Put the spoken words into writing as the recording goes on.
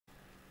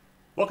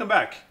Welcome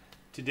back.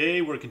 Today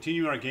we're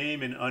continuing our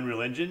game in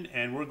Unreal Engine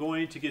and we're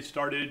going to get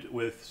started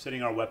with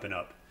setting our weapon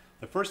up.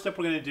 The first step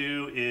we're going to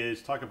do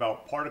is talk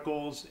about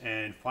particles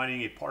and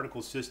finding a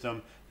particle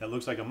system that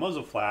looks like a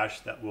muzzle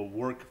flash that will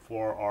work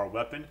for our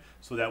weapon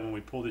so that when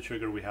we pull the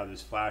trigger we have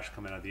this flash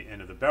coming out of the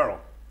end of the barrel.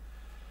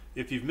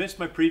 If you've missed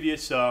my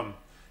previous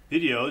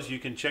videos, you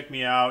can check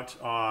me out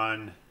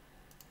on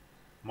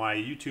my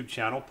YouTube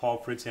channel, Paul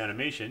Fritz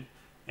Animation,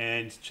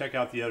 and check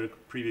out the other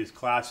previous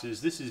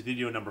classes. This is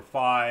video number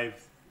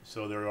 5,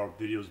 so there are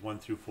videos 1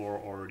 through 4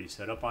 already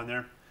set up on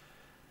there.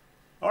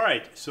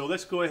 Alright, so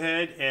let's go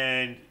ahead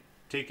and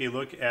take a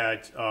look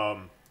at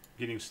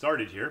getting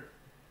started here.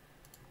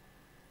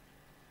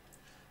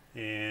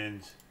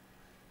 And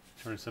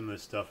turn some of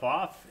this stuff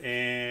off,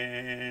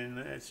 and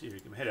let's see if we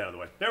can head out of the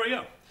way. There we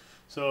go.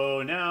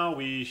 So now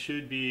we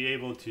should be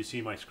able to see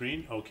my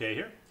screen okay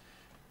here.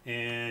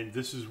 And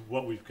this is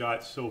what we've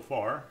got so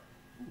far.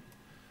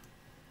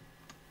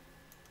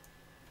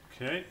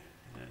 Okay,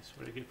 that's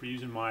what I get for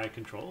using my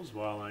controls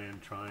while I am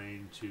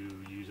trying to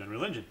use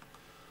Unreal Engine.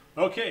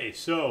 Okay,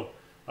 so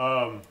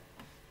we're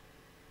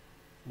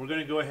going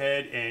to go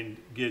ahead and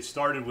get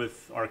started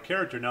with our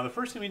character. Now the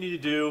first thing we need to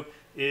do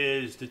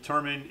is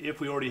determine if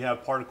we already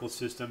have particle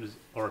systems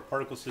or a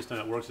particle system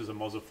that works as a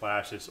muzzle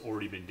flash that's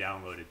already been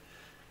downloaded.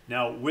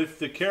 Now with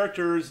the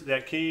characters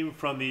that came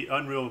from the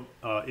Unreal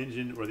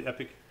Engine or the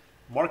Epic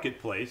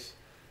Marketplace,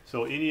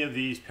 so any of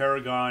these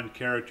Paragon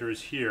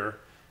characters here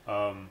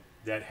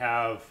that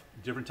have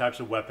different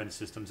types of weapon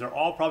systems, they're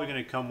all probably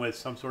going to come with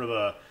some sort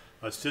of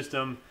a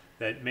system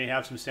that may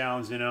have some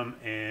sounds in them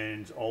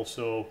and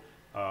also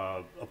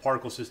a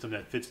particle system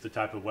that fits the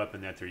type of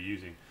weapon that they're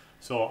using.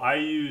 So I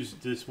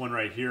used this one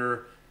right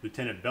here,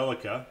 Lieutenant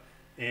Bellica,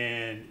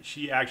 and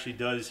she actually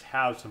does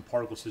have some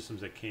particle systems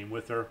that came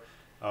with her.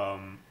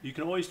 You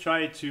can always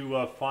try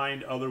to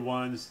find other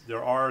ones.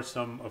 There are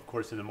some, of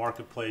course, in the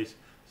marketplace,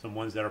 some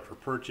ones that are for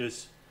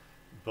purchase,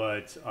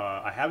 but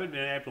I haven't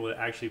been able to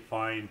actually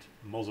find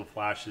muzzle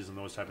flashes and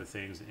those type of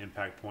things, and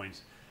impact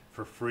points,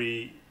 for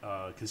free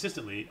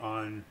consistently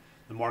on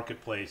the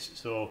marketplace.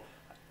 So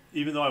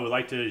even though I would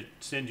like to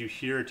send you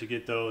here to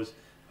get those,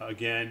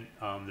 again,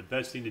 the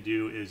best thing to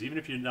do is, even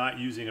if you're not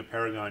using a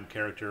Paragon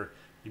character,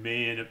 you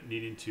may end up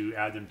needing to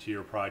add them to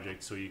your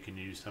project so you can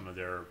use some of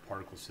their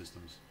particle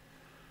systems.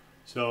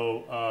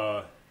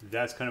 So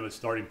that's kind of a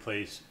starting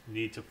place.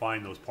 Need to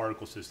find those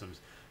particle systems.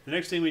 The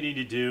next thing we need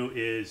to do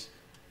is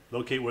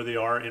locate where they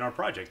are in our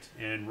project.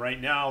 And right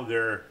now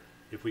they're,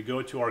 if we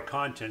go to our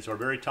contents, our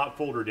very top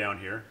folder down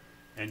here,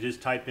 and just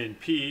type in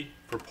P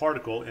for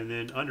particle and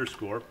then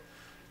underscore,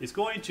 it's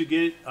going to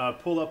get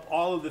pull up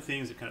all of the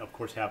things that can, of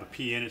course, have a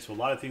P in it. So a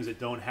lot of things that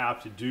don't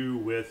have to do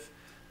with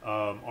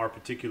our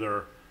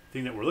particular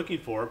thing that we're looking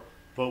for.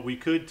 But we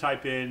could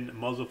type in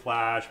muzzle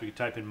flash, we could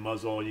type in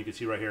muzzle, and you can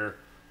see right here,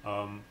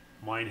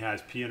 mine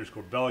has P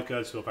underscore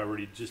Bellica. So if I were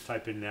to just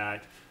type in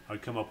that, I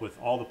would come up with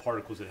all the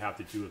particles that have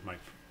to do with my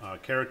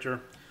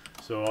character.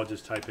 So I'll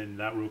just type in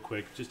that real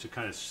quick just to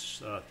kind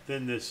of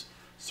thin this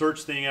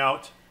search thing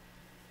out.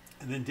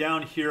 And then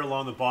down here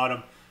along the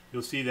bottom,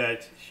 you'll see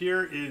that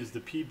here is the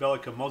P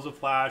Bellica muzzle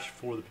flash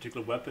for the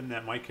particular weapon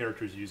that my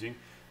character is using.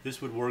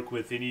 This would work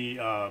with any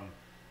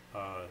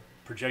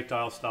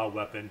projectile style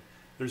weapon.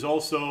 There's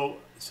also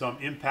some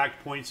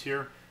impact points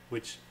here,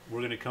 which we're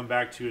going to come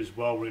back to as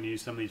well. We're going to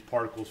use some of these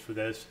particles for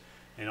this,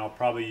 and I'll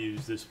probably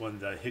use this one,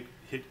 the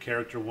hit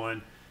character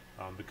one,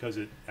 because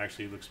it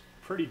actually looks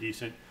pretty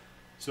decent.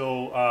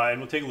 So and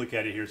we'll take a look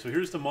at it here. So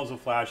here's the muzzle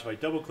flash. If I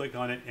double click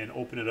on it and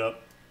open it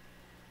up,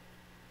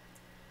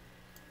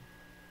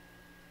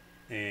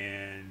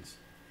 and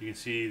you can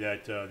see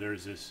that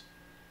there's this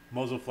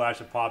muzzle flash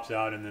that pops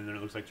out, and then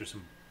it looks like there's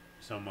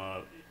some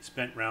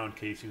spent round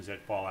casings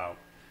that fall out.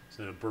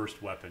 So a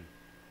burst weapon.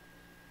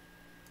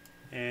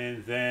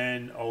 And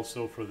then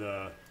also for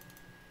the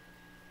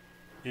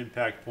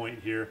impact point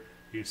here,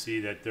 you can see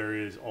that there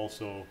is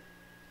also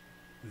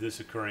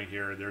this occurring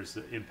here. There's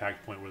the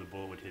impact point where the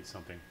bullet would hit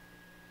something.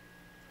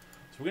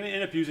 So we're going to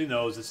end up using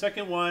those. The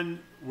second one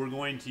we're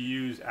going to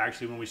use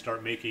actually when we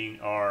start making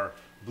our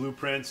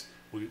blueprints.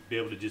 We'll be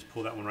able to just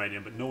pull that one right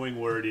in, but knowing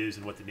where it is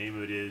and what the name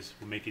of it is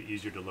will make it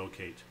easier to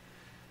locate.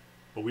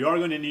 But we are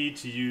going to need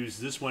to use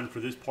this one for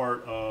this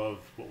part of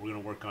what we're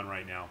going to work on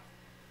right now.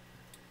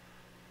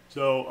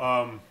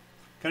 So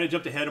kind of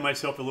jumped ahead of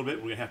myself a little bit.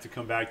 We're going to have to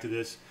come back to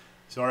this.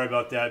 Sorry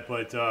about that,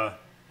 but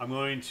I'm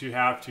going to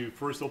have to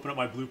first open up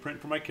my blueprint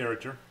for my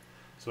character.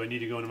 So I need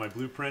to go into my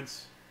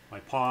blueprints, my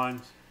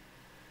pawns,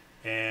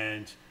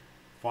 and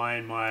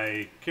find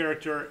my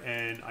character,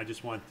 and I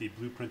just want the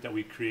blueprint that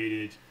we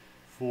created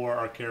for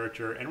our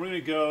character. And we're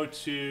going to go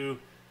to,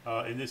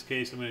 in this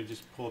case, I'm going to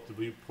just pull up the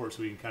viewport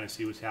so we can kind of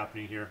see what's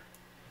happening here.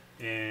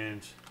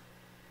 And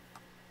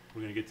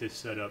we're going to get this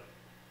set up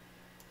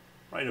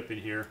right up in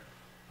here,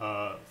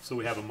 so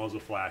we have a muzzle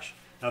flash.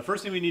 Now the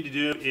first thing we need to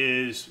do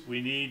is we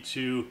need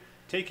to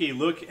take a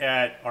look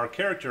at our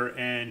character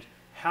and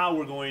how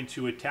we're going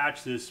to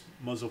attach this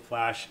muzzle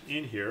flash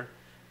in here.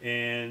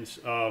 And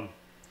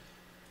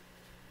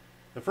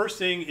the first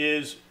thing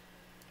is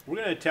we're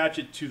going to attach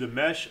it to the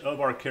mesh of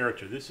our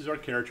character. This is our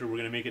character. We're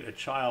going to make it a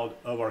child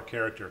of our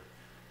character.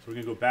 So we're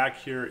going to go back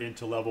here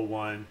into level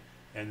 1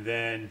 and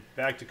then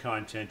back to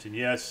content. And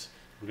yes,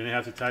 we're going to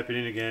have to type it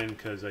in again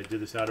because I did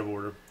this out of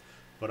order.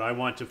 But I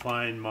want to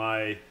find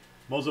my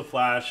muzzle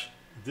flash.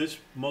 This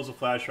muzzle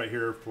flash right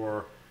here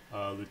for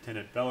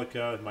Lieutenant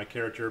Bellica, my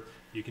character.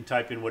 You can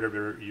type in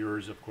whatever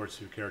yours, of course,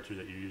 the character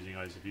that you're using,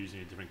 as if you're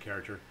using a different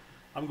character.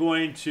 I'm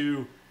going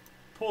to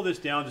pull this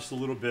down just a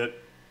little bit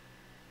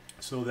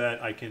so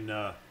that I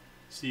can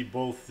see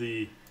both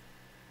the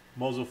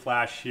muzzle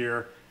flash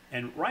here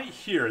and right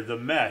here, the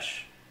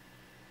mesh.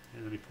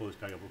 And let me pull this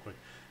back up real quick.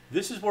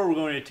 This is where we're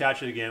going to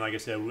attach it again. Like I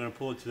said, we're going to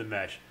pull it to the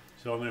mesh.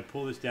 So I'm going to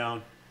pull this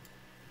down,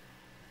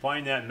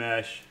 find that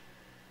mesh.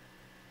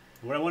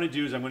 What I want to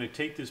do is I'm going to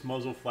take this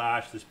muzzle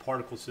flash, this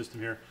particle system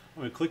here.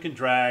 I'm going to click and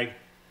drag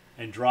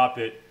and drop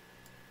it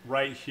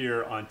right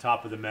here on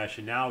top of the mesh.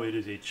 And now it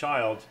is a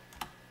child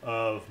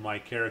of my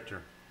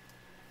character.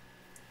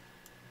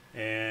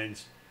 And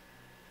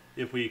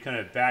if we kind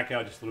of back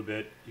out just a little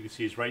bit, you can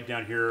see it's right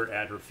down here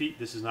at her feet.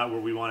 This is not where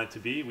we want it to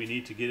be. We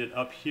need to get it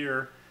up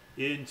here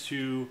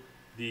into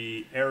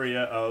the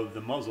area of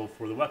the muzzle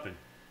for the weapon.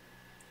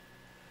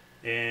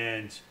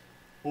 And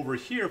over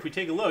here, if we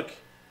take a look,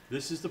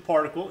 this is the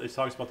particle. It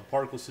talks about the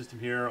particle system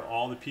here,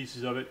 all the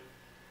pieces of it.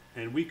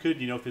 And we could,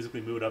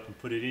 physically move it up and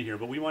put it in here,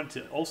 but we want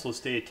it to also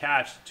stay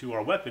attached to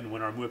our weapon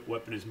when our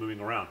weapon is moving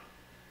around.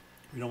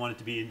 We don't want it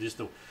to be in just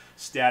a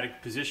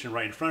static position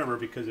right in front of her,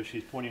 because if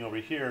she's pointing over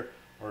here,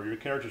 or your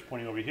character's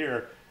pointing over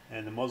here,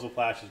 and the muzzle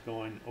flash is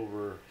going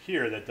over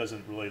here, that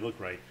doesn't really look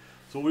right.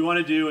 So what we want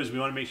to do is we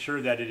want to make sure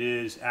that it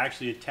is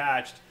actually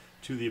attached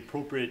to the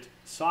appropriate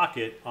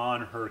socket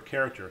on her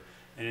character.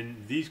 And in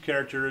these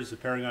characters, the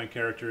Paragon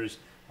characters,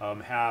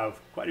 have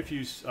quite a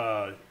few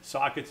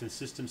sockets and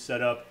systems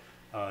set up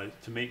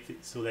to make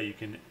it so that you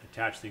can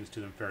attach things to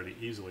them fairly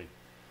easily.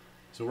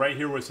 So right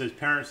here where it says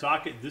parent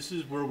socket, this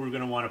is where we're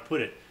going to want to put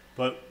it.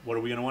 But what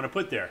are we going to want to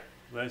put there?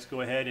 Let's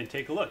go ahead and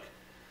take a look.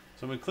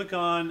 So I'm going to click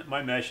on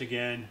my mesh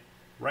again.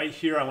 Right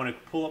here I want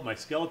to pull up my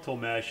skeletal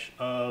mesh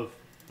of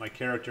my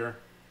character.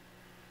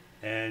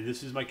 And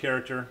this is my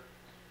character.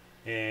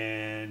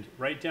 And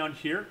right down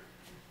here,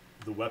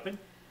 the weapon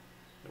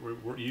that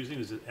we're using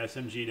is an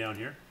SMG down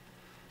here.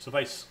 So if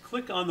I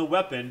click on the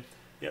weapon,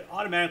 it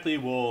automatically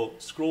will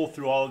scroll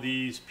through all of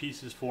these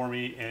pieces for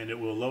me, and it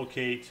will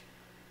locate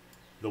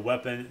the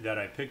weapon that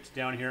I picked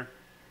down here.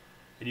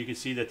 And you can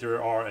see that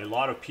there are a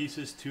lot of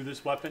pieces to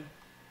this weapon.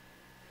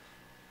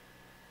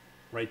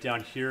 Right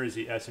down here is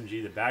the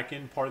SMG, the back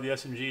end part of the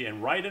SMG,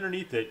 and right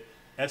underneath it,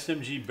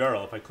 SMG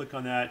barrel. If I click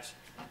on that,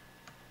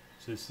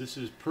 since this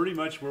is pretty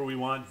much where we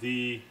want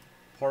the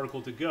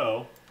particle to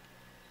go,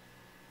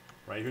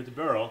 right here at the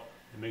barrel,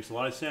 it makes a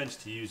lot of sense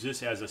to use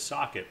this as a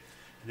socket.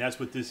 And that's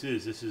what this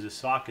is. This is a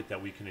socket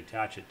that we can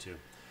attach it to.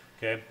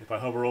 Okay, if I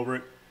hover over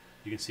it,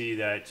 you can see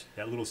that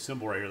little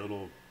symbol right here,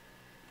 little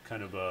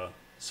kind of a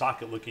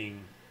socket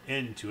looking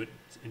end to it,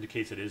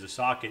 indicates that it is a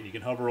socket. And you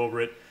can hover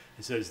over it.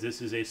 It says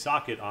this is a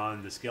socket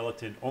on the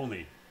skeleton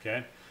only.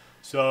 Okay,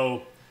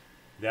 so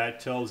that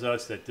tells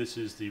us that this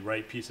is the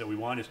right piece that we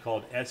want. It's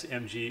called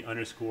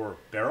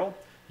SMG_barrel.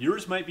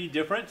 Yours might be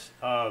different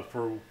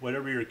for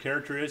whatever your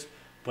character is,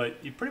 but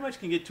you pretty much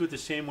can get to it the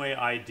same way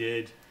I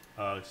did.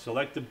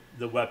 Select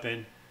the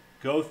weapon,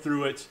 go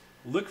through it,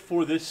 look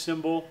for this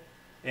symbol,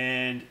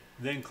 and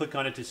then click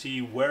on it to see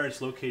where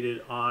it's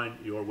located on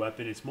your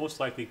weapon. It's most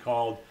likely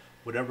called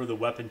whatever the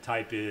weapon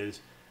type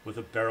is, with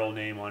a barrel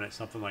name on it,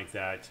 something like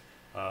that,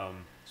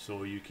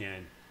 so you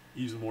can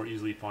more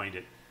easily find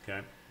it.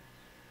 Okay,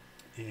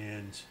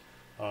 and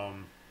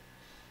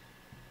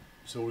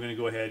so we're going to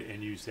go ahead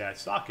and use that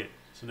socket.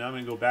 So now I'm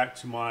going to go back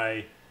to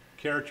my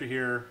character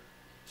here,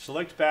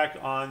 select back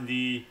on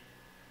the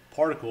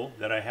particle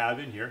that I have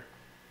in here,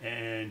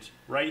 and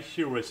right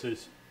here where it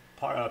says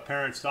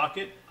parent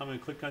socket, I'm going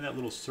to click on that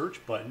little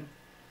search button,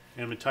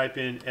 and I'm going to type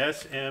in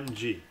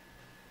SMG.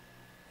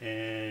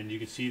 And you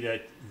can see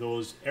that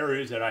those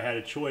areas that I had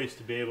a choice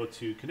to be able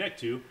to connect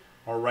to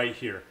are right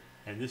here.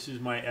 And this is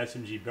my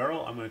SMG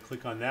barrel. I'm going to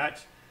click on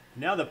that.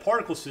 Now the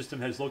particle system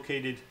has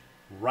located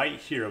right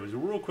here. It was a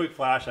real quick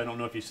flash. I don't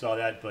know if you saw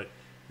that, but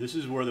this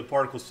is where the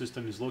particle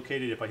system is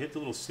located. If I hit the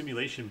little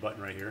simulation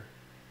button right here,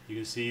 you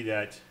can see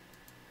that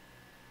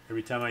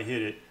every time I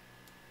hit it,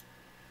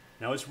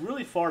 now it's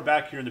really far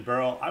back here in the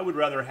barrel. I would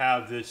rather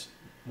have this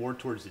more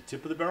towards the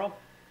tip of the barrel.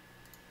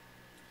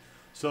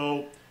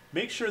 So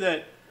make sure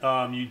that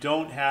you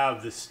don't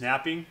have the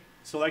snapping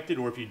selected,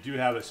 or if you do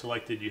have it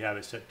selected, you have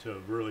it set to a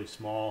really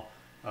small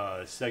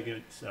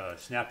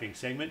snapping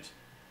segment.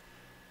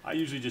 I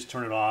usually just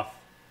turn it off.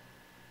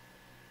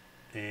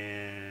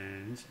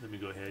 And let me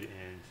go ahead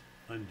and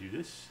undo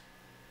this.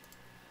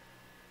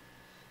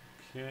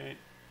 Okay.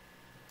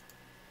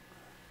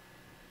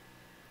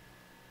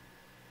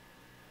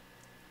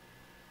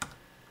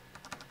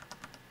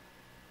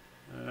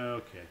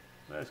 Okay,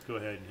 let's go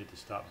ahead and hit the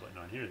stop button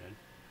on here then.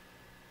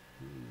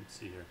 Let's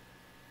see here.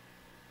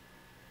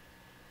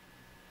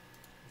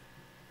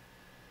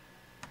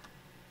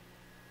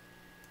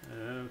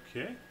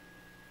 Okay.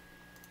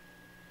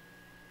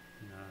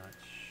 Not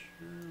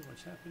sure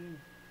what's happening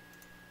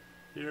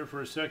here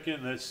for a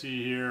second. Let's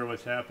see here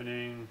what's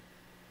happening.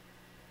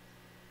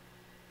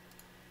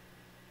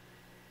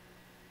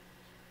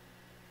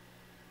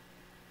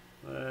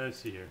 Let's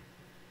see here.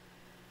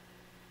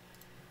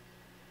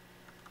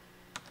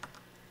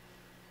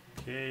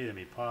 Okay, let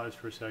me pause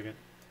for a second.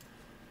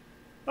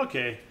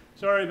 Okay,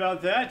 sorry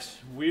about that.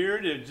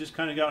 Weird, it just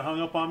kind of got hung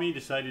up on me.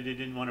 Decided it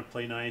didn't want to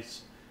play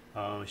nice.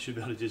 I should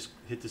be able to just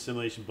hit the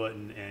simulation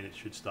button and it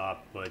should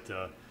stop. But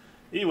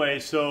anyway,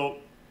 so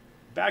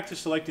back to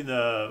selecting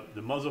the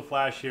muzzle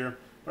flash here.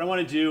 What I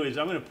want to do is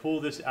I'm going to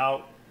pull this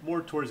out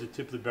more towards the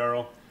tip of the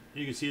barrel.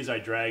 You can see as I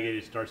drag it,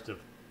 it starts to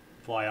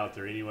fly out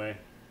there anyway.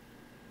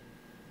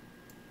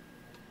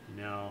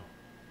 Now,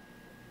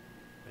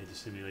 I hit the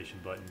simulation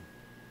button.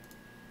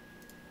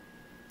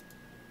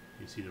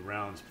 You can see the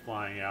rounds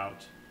flying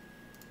out.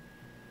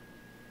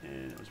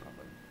 And that was the wrong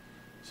button.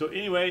 So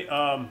anyway,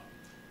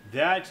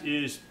 that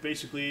is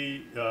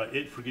basically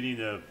it for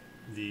getting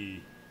the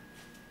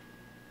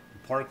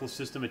particle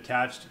system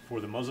attached for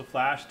the muzzle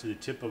flash to the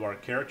tip of our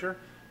character.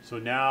 So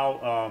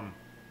now,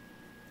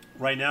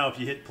 right now, if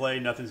you hit play,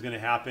 nothing's going to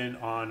happen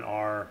on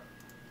our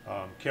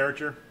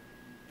character.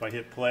 If I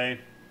hit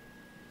play,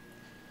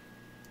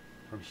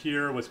 from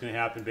here, what's going to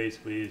happen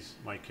basically is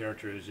my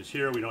character is just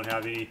here. We don't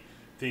have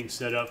anything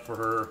set up for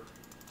her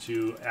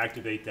to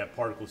activate that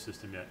particle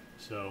system yet.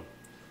 So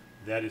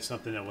that is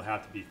something that will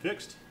have to be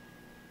fixed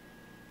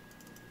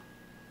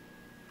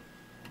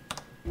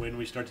when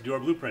we start to do our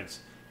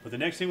blueprints. But the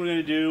next thing we're going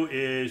to do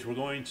is we're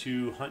going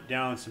to hunt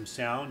down some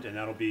sound, and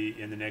that'll be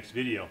in the next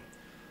video.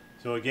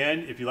 So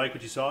again, if you like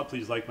what you saw,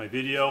 please like my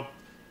video.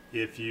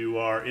 If you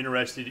are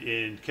interested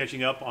in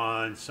catching up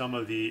on some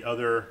of the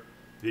other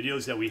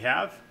videos that we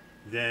have,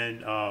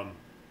 then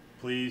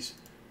please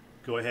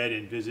go ahead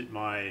and visit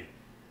my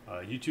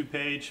YouTube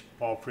page,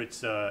 Paul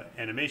Fritz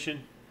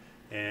Animation,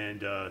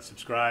 and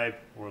subscribe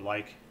or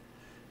like.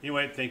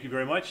 Anyway, thank you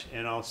very much,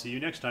 and I'll see you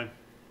next time.